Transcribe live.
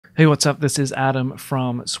Hey, what's up? This is Adam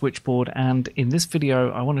from Switchboard, and in this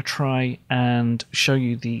video I want to try and show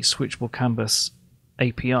you the Switchboard Canvas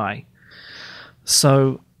API.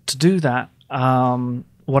 So to do that,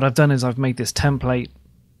 what I've done is I've made this template.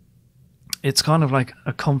 It's kind of like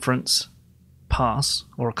a conference pass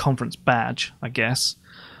or a conference badge, I guess.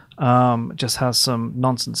 It just has some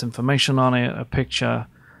nonsense information on it, a picture,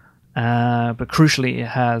 but crucially it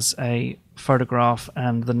has a photograph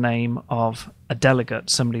and the name of a delegate,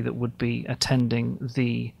 somebody that would be attending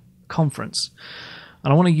the conference.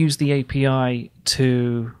 And I want to use the API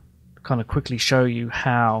to kind of quickly show you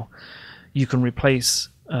how you can replace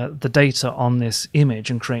the data on this image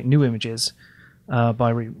and create new images by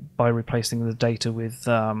replacing the data with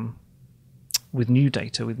new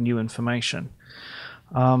data, with new information.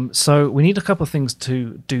 So we need a couple of things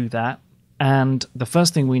to do that. And the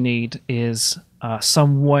first thing we need is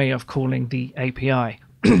some way of calling the API.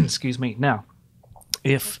 Excuse me. Now,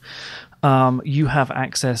 if you have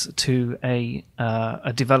access to a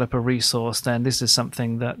developer resource, then this is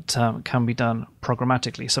something that can be done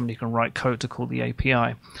programmatically. Somebody can write code to call the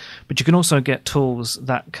API. But you can also get tools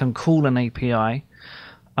that can call an API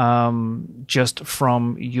just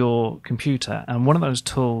from your computer. And one of those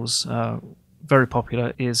tools, very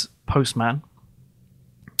popular, is Postman.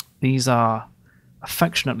 These are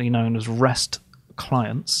affectionately known as REST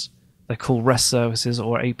clients. They're called REST services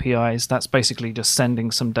or APIs. That's basically just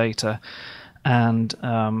sending some data and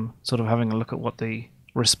sort of having a look at what the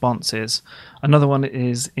response is. Another one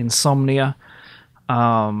is Insomnia.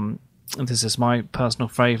 This is my personal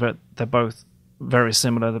favorite. They're both very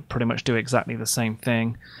similar. They pretty much do exactly the same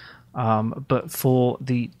thing. But for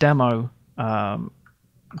the demo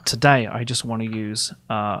today, I just want to use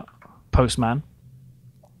Postman.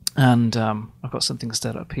 And I've got something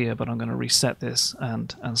set up here, but I'm going to reset this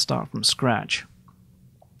and start from scratch.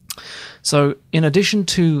 So in addition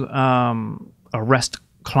to a REST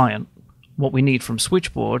client, what we need from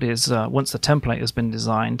Switchboard is, once the template has been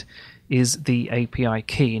designed, is the API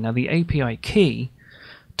key. Now the API key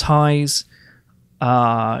ties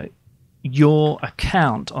your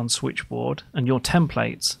account on Switchboard and your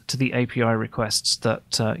templates to the API requests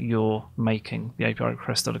that you're making, the API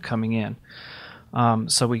requests that are coming in.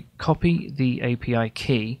 So we copy the API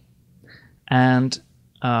key and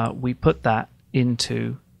we put that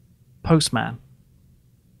into Postman.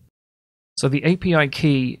 So the API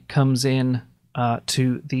key comes in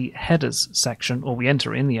to the headers section, or we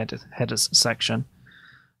enter in the headers section.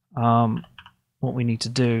 What we need to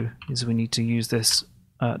do is we need to use this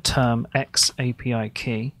term X API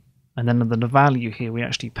key, and then under the value here we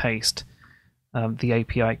actually paste the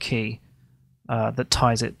API key that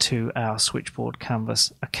ties it to our Switchboard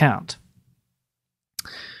Canvas account.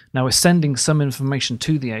 Now we're sending some information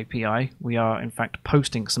to the API. We are in fact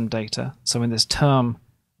posting some data. So in this term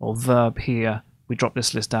or verb here, we drop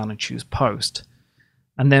this list down and choose post.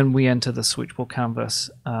 And then we enter the Switchboard Canvas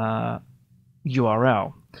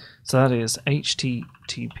URL. So that is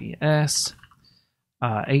https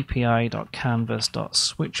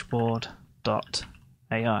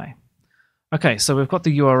api.canvas.switchboard.ai. Okay, so we've got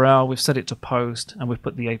the URL, we've set it to post, and we've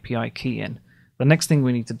put the API key in. The next thing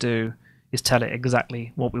we need to do is tell it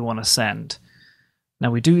exactly what we want to send.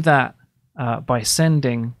 Now we do that by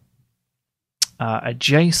sending a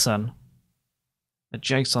JSON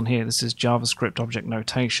here. This is JavaScript object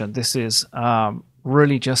notation. This is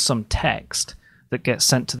really just some text that gets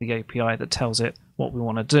sent to the API that tells it what we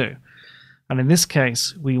want to do. And in this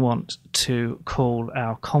case, we want to call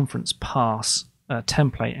our conference pass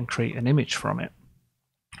template and create an image from it.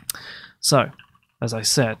 So, as I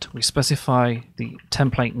said, we specify the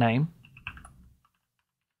template name,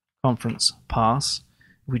 conference pass.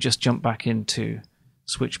 We just jump back into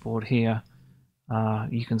Switchboard here.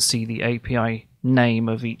 You can see the API name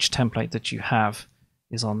of each template that you have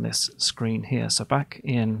is on this screen here. So back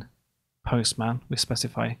in Postman, we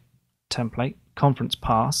specify template, conference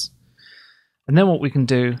pass. And then what we can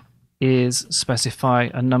do is specify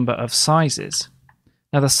a number of sizes.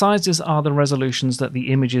 Now the sizes are the resolutions that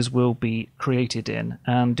the images will be created in,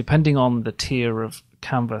 and depending on the tier of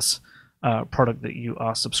Canvas product that you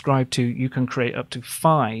are subscribed to, you can create up to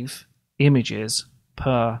 5 images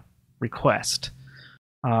per request.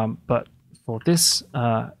 But for this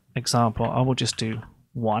example, I will just do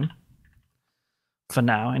 1 for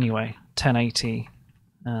now anyway, 1080,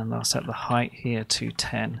 and I'll set the height here to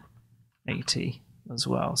 1080 as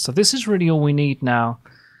well. So this is really all we need now.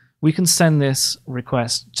 We can send this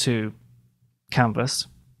request to Canvas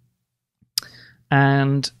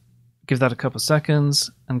and give that a couple of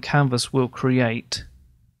seconds, and Canvas will create,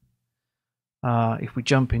 if we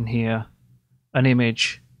jump in here, an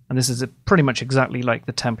image And this is pretty much exactly like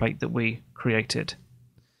the template that we created.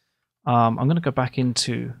 I'm going to go back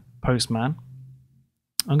into Postman.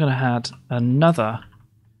 I'm going to add another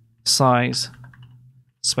size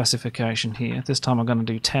specification here. This time I'm going to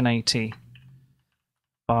do 1080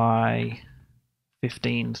 by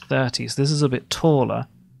 1530. So this is a bit taller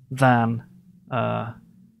than the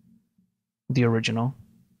original,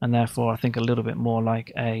 and therefore I think a little bit more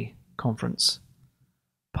like a conference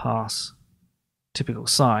pass typical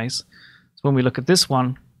size. So when we look at this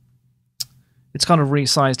one, it's kind of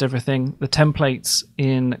resized everything. The templates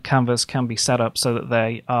in Canvas can be set up so that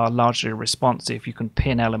they are largely responsive. You can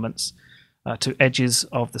pin elements to edges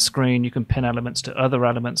of the screen. You can pin elements to other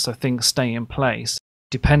elements so things stay in place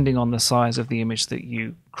depending on the size of the image that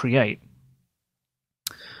you create.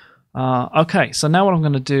 Okay, so now what I'm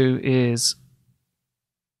going to do is,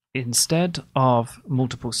 instead of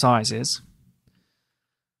multiple sizes,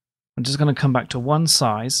 I'm just going to come back to one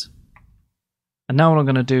size. And now what I'm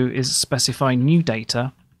going to do is specify new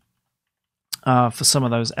data for some of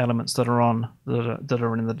those elements that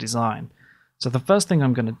are in the design. So the first thing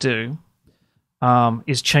I'm going to do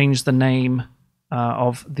is change the name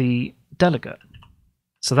of the delegate.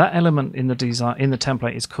 So that element in the design, in the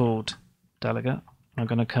template, is called delegate. I'm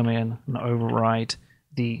going to come in and override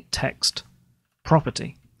the text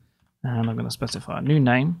property, and I'm going to specify a new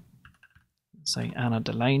name. Say Anna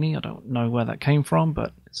Delaney. I don't know where that came from,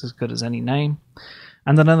 but it's as good as any name.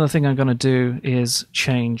 And then another thing I'm going to do is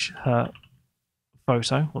change her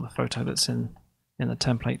photo, or the photo that's in the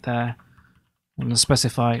template there. I'm going to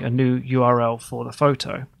specify a new URL for the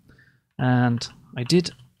photo. And I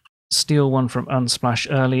did steal one from Unsplash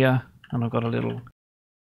earlier, and I've got a little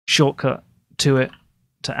shortcut to it,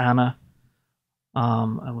 to Anna.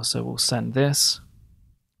 And so we'll send this.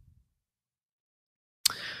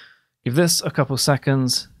 Give this a couple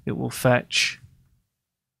seconds, it will fetch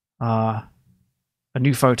a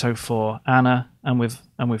new photo for Anna, and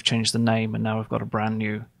we've changed the name, and now we've got a brand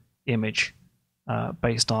new image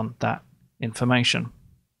based on that information.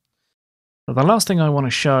 So the last thing I want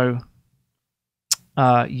to show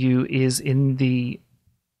you is in the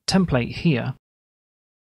template here.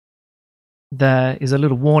 There is a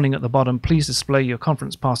little warning at the bottom: please display your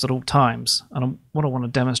conference pass at all times. And what I want to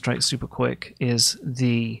demonstrate super quick is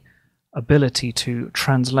the ability to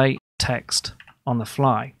translate text on the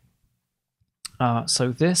fly.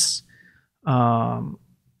 So this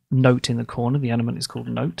note in the corner, the element is called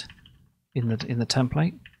note in the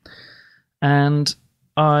template, and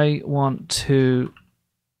I want to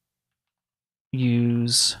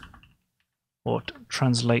use or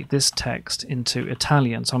translate this text into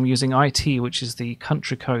Italian. So I'm using IT, which is the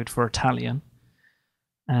country code for Italian.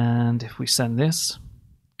 And if we send this,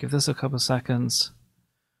 give this a couple of seconds,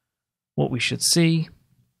 what we should see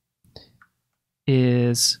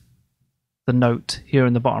is the note here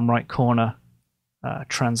in the bottom right corner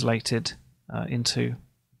translated into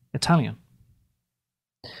Italian.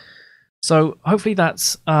 So hopefully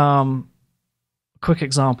that's a quick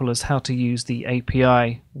example as how to use the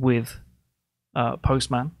API with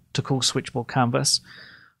Postman to call Switchboard Canvas.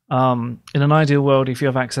 In an ideal world, if you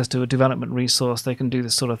have access to a development resource, they can do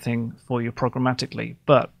this sort of thing for you programmatically.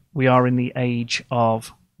 But we are in the age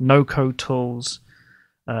of no-code tools.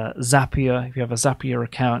 Zapier, if you have a Zapier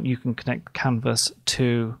account, you can connect Canvas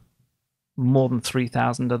to more than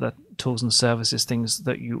 3,000 other tools and services, things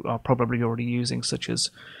that you are probably already using, such as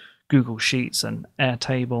Google Sheets and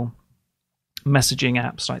Airtable, messaging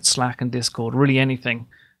apps like Slack and Discord. Really anything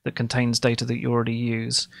that contains data that you already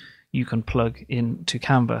use, you can plug into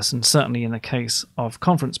Canvas. And certainly in the case of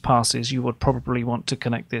conference passes, you would probably want to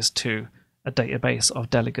connect this to a database of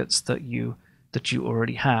delegates that you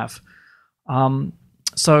already have.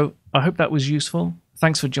 So I hope that was useful.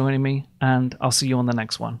 Thanks for joining me, and I'll see you on the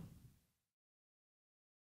next one.